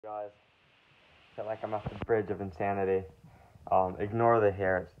Guys, I feel like I'm at the bridge of insanity. Ignore the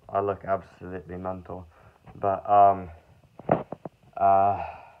hairs. I look absolutely mental. But uh, I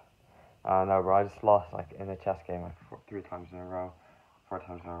don't know, bro. I just lost like in a chess game like 3 times in a row, 4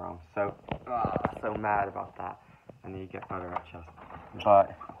 times in a row. So mad about that. I need to get better at chess.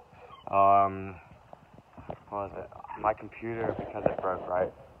 But what was it? My computer, because it broke,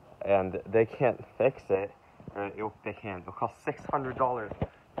 right? And they can't fix it. They can. It'll cost $600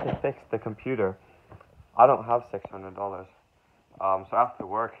 to fix the computer. I don't have $600. So I have to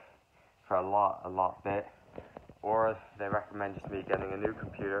work for a lot bit. Or they recommend just me getting a new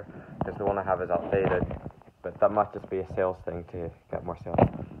computer because the one I have is outdated. But that might just be a sales thing to get more sales.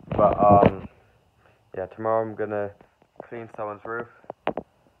 But yeah, tomorrow I'm gonna clean someone's roof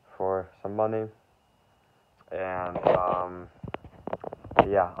for some money. And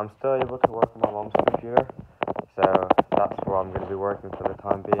yeah, I'm still able to work on my mom's computer. So that's where I'm gonna be working for the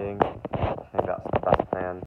time being.